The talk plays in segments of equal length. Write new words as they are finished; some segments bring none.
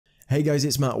Hey guys,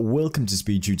 it's Matt, welcome to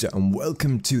SpeedTutor and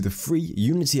welcome to the free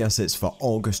Unity assets for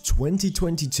August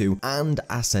 2022 and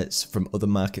assets from other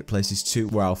marketplaces too,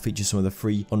 where I'll feature some of the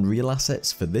free Unreal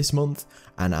assets for this month,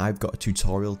 and I've got a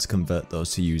tutorial to convert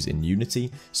those to use in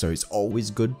Unity, so it's always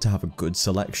good to have a good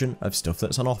selection of stuff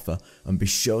that's on offer. And be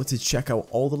sure to check out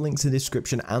all the links in the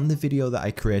description and the video that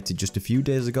I created just a few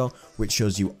days ago, which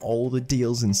shows you all the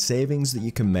deals and savings that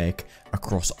you can make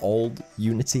across all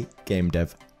Unity game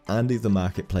dev and other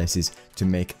marketplaces to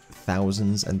make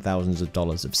thousands and thousands of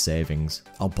dollars of savings.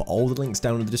 I'll put all the links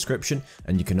down in the description,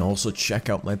 and you can also check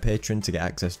out my Patreon to get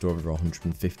access to over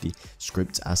 150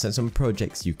 scripts, assets and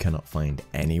projects you cannot find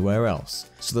anywhere else.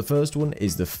 So the first one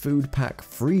is the food pack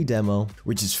free demo,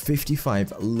 which is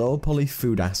 55 low poly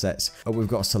food assets, and we've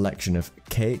got a selection of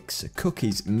cakes,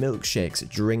 cookies, milkshakes,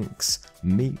 drinks,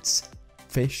 meats,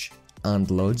 fish,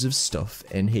 and loads of stuff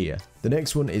in here. The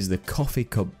next one is the coffee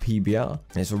cup PBR.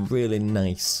 It's a really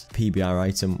nice PBR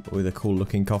item with a cool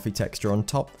looking coffee texture on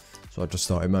top, so I just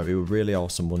thought it might be a really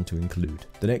awesome one to include.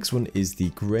 The next one is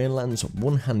the GREYLANDS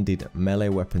one-handed melee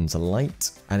weapons LITE,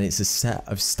 and it's a set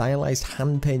of stylized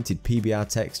hand-painted PBR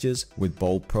textures with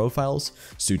bold profiles,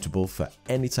 suitable for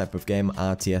any type of game,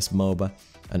 RTS, MOBA,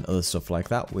 and other stuff like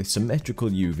that, with symmetrical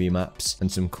UV maps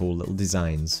and some cool little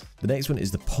designs. The next one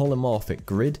is the POLYMORPHIC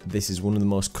grid. This is one of the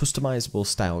most customizable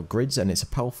style grids, and it's a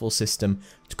powerful system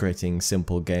to creating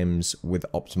simple games with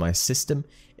optimized system.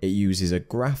 It uses a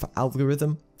graph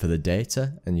algorithm for the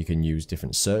data, and you can use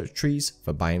different search trees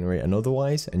for binary and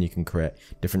otherwise, and you can create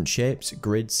different shapes,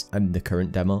 grids, and the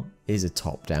current demo is a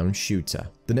top-down shooter.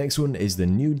 The next one is the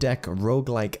new deck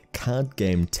roguelike card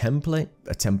game template,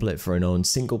 a template for an own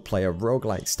single-player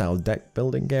roguelike style deck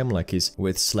building game like is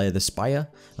with Slay the Spire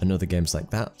and other games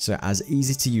like that. So it has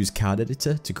easy-to-use card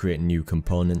editor to create new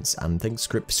components and things,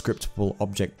 scriptable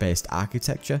object-based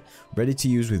architecture, ready to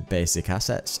use with basic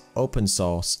assets, open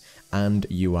source, and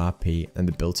URP, and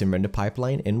the built-in render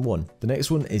pipeline in one. The next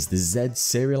one is the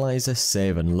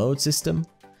ZSERIALIZER-SAVE and load system,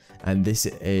 and this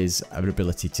is an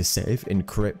ability to save,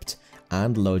 encrypt,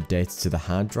 and load data to the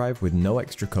hard drive with no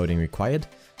extra coding required.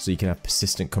 So you can have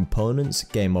persistent components,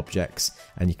 game objects,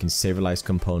 and you can serialize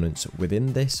components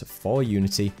within this for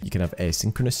Unity. You can have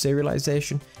asynchronous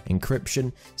serialization,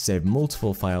 encryption, save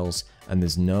multiple files, and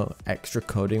there's no extra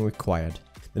coding required.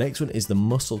 The next one is the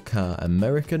Muscle Car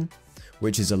American,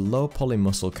 which is a low poly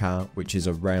muscle car, which is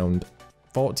around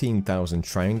 14,000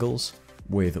 triangles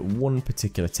with one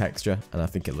particular texture, and I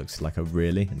think it looks like a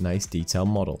really nice detail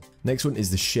model. Next one is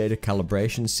the shader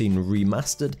calibration scene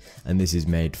remastered, and this is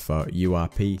made for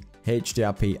URP,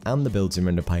 HDRP, and the built-in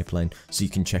render pipeline, so you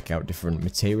can check out different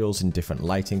materials and different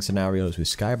lighting scenarios with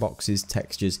skyboxes,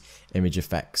 textures, image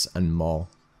effects, and more.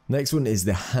 Next one is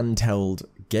the handheld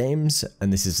games,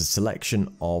 and this is a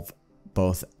selection of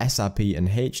both SRP and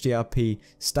HDRP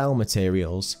style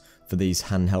materials for these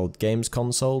handheld games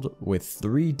console, with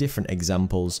 3 different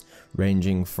examples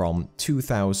ranging from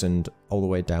 2000 all the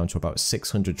way down to about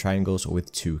 600 triangles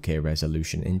with 2K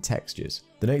resolution in textures.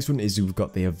 The next one is we've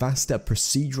got the AVESTA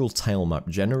procedural tile map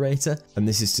generator, and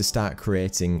this is to start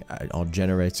creating or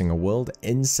generating a world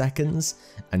in seconds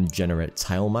and generate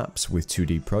tile maps with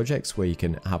 2D projects where you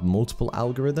can have multiple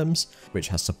algorithms, which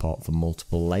has support for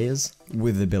multiple layers,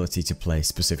 with the ability to place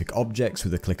specific objects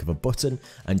with a click of a button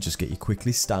and just get you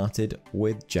quickly started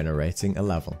with generating a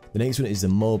level. The next one is the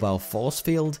mobile force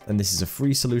field, and this is a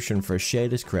free solution for a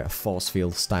shader to create a force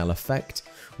field style effect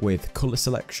with color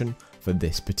selection for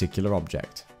this particular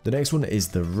object. The next one is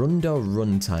the RUNDO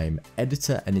runtime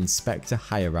editor and inspector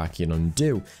hierarchy and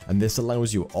undo, and this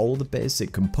allows you all the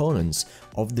basic components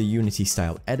of the Unity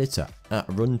style editor at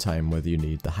runtime, whether you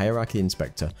need the hierarchy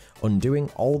inspector, undoing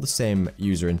all the same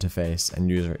user interface and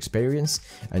user experience,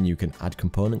 and you can add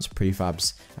components,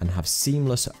 prefabs, and have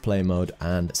seamless play mode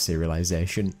and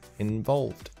serialization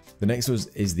involved. The next one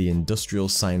is the industrial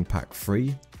sign pack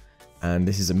free, and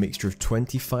this is a mixture of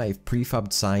 25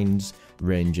 prefabbed signs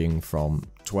ranging from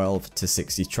 12 to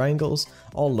 60 triangles,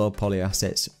 all low poly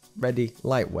assets, ready,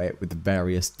 lightweight, with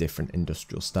various different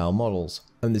industrial style models.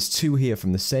 And there's 2 here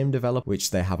from the same developer, which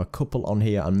they have a couple on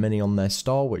here and many on their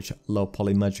store, which low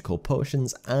poly magical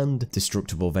potions and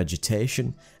destructible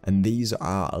vegetation, and these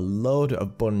are a load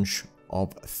of bunch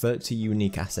of 30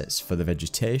 unique assets for the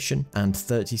vegetation and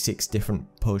 36 different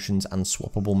potions and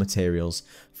swappable materials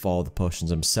for the potions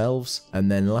themselves. And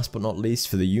then last but not least,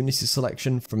 for the Unity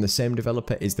selection from the same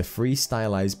developer is the free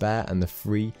stylized bear and the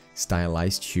free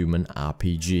stylized human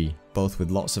RPG, both with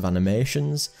lots of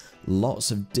animations,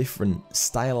 lots of different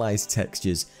stylized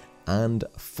textures, and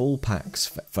full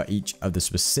packs for each of the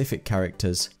specific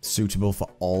characters, suitable for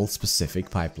all specific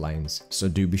pipelines. So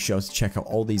do be sure to check out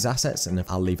all these assets, and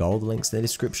I'll leave all the links in the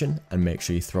description, and make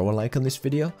sure you throw a like on this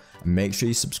video, and make sure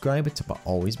you subscribe to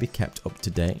always be kept up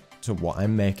to date to what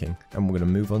I'm making. And we're going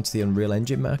to move on to the Unreal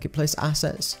Engine Marketplace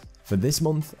assets for this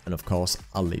month, and of course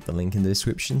I'll leave the link in the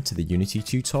description to the Unity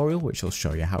tutorial, which will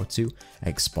show you how to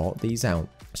export these out.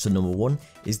 So number one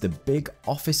is the big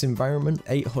office environment,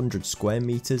 800 square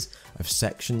meters of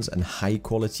sections and high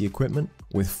quality equipment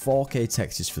with 4K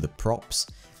textures for the props,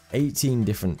 18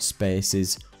 different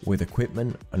spaces with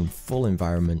equipment and full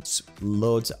environments,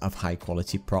 loads of high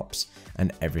quality props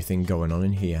and everything going on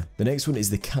in here. The next one is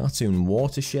the cartoon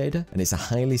water shader, and it's a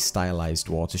highly stylized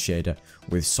water shader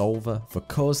with solver for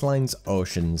coastlines,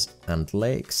 oceans and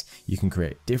lakes. You can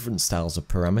create different styles of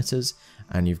parameters,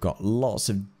 and you've got lots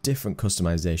of different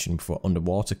customization for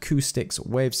underwater acoustics,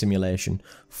 wave simulation,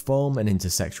 foam and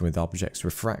intersection with objects,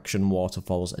 refraction,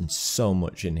 waterfalls, and so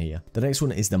much in here. The next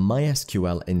one is the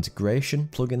MySQL integration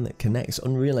plugin that connects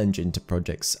Unreal Engine to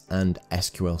projects and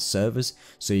SQL servers,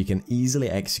 so you can easily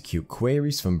execute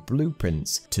queries from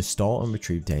blueprints to store and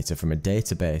retrieve data from a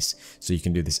database. So you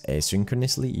can do this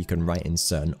asynchronously, you can write in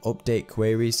certain update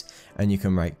queries, and you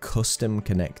can write custom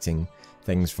connecting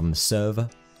things from the server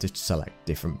to select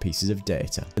different pieces of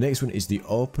data. The next one is the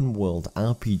Open World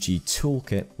RPG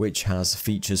Toolkit, which has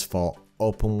features for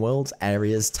open world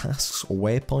areas, tasks,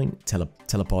 waypoint,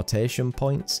 teleportation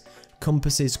points,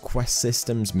 compasses, quest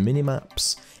systems,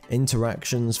 minimaps,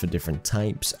 interactions for different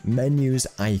types, menus,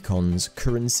 icons,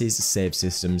 currencies, save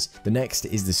systems. The next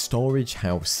is the Storage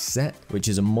House Set, which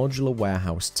is a modular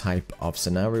warehouse type of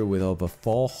scenario with over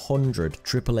 400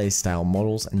 AAA style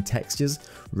models and textures,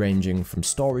 ranging from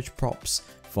storage props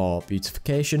for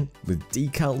beautification with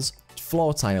decals,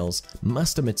 floor tiles,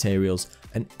 master materials,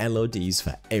 and LODs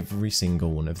for every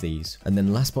single one of these. And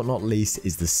then last but not least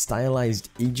is the Stylized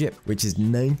Egypt, which is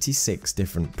 96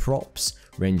 different props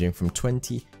ranging from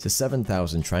 20 to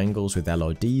 7,000 triangles with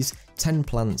LODs, 10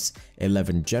 plants,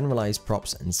 11 generalized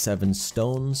props, and 7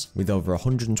 stones with over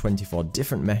 124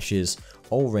 different meshes,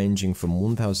 all ranging from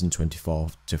 1024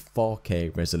 to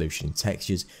 4K resolution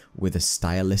textures with a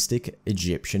stylistic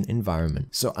Egyptian environment.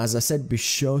 So as I said, be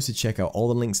sure to check out all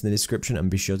the links in the description,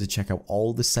 and be sure to check out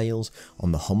all the sales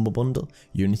on the Humble Bundle,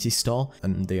 Unity Store,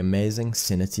 and the amazing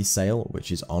Cinity sale,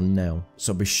 which is on now.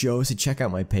 So be sure to check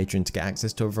out my Patreon to get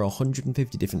access to over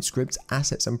 150 different scripts,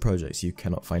 assets, and projects you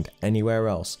cannot find anywhere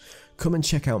else. Come and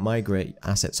check out my great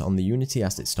assets on the Unity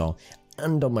Asset Store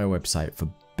and on my website for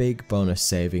big bonus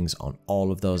savings on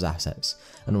all of those assets.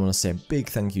 And I want to say a big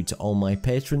thank you to all my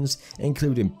patrons,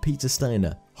 including Peter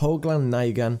Steiner, Hoglan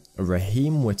Naigan,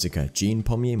 Raheem Whitaker, Gene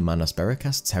Pommier, Manos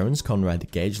Berakas, Terence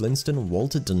Conrad, Gage Linston,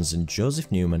 Walter Dunson,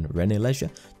 Joseph Newman, Rene Leisure,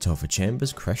 Topher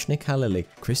Chambers, Kreshnik Halili,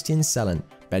 Christian Sellen,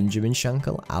 Benjamin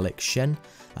Shankel, Alex Shen,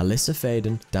 Alyssa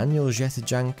Faden, Daniel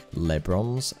Jetajank,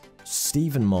 Lebrons,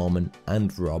 Stephen Mormon,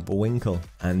 and Rob Winkle.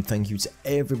 And thank you to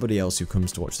everybody else who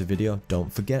comes to watch the video.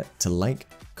 Don't forget to like,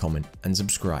 comment, and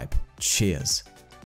subscribe. Cheers.